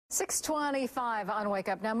6:25 on Wake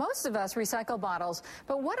Up. Now, most of us recycle bottles,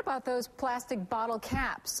 but what about those plastic bottle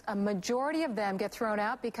caps? A majority of them get thrown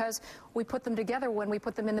out because we put them together when we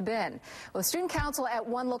put them in the bin. Well, the student council at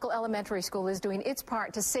one local elementary school is doing its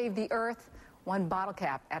part to save the earth, one bottle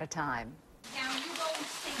cap at a time.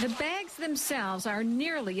 The bags themselves are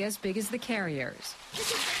nearly as big as the carriers.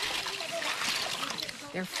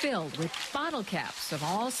 They're filled with bottle caps of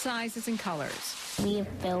all sizes and colors. We have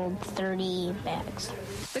filled 30 bags.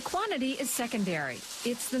 The quantity is secondary.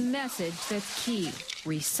 It's the message that's key.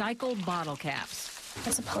 Recycled bottle caps.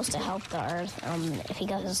 It's supposed to help the earth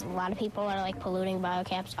because a lot of people are polluting bottle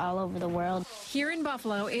caps all over the world. Here in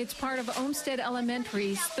Buffalo, it's part of Olmsted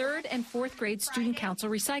Elementary's 3rd and 4th grade student council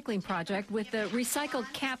recycling project with the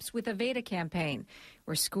Recycled Caps with Aveda campaign,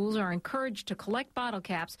 where schools are encouraged to collect bottle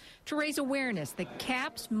caps to raise awareness that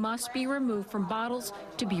caps must be removed from bottles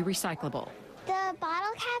to be recyclable. The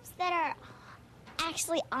bottle caps that are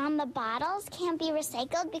actually on the bottles can't be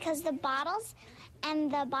recycled because the bottles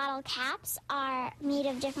and the bottle caps are made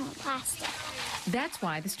of different plastic. That's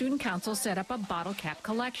why the student council set up a bottle cap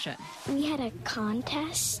collection. We had a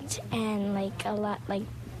contest and a lot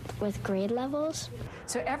with grade levels.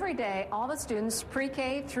 So every day, all the students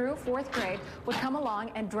pre-K through 4th grade would come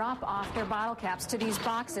along and drop off their bottle caps to these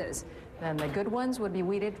boxes. Then the good ones would be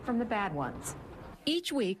weeded from the bad ones.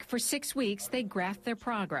 Each week, for 6 weeks, they graph their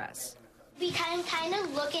progress. We kind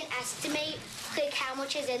of look and estimate how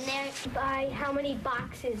much is in there by how many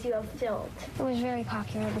boxes you have filled. It was very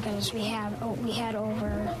popular because we had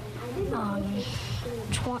over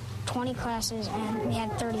 20 classes and we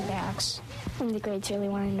had 30 bags. And the grades really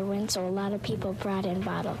wanted to win, so a lot of people brought in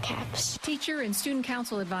bottle caps. Teacher and student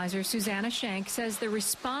council advisor Susanna Shank says the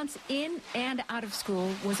response in and out of school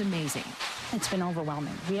was amazing. It's been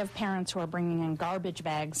overwhelming. We have parents who are bringing in garbage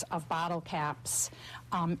bags of bottle caps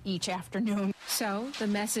each afternoon. So the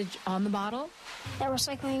message on the bottle? That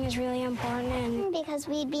recycling is really important. because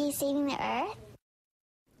we'd be saving the earth.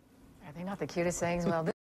 Are they not the cutest things? Well,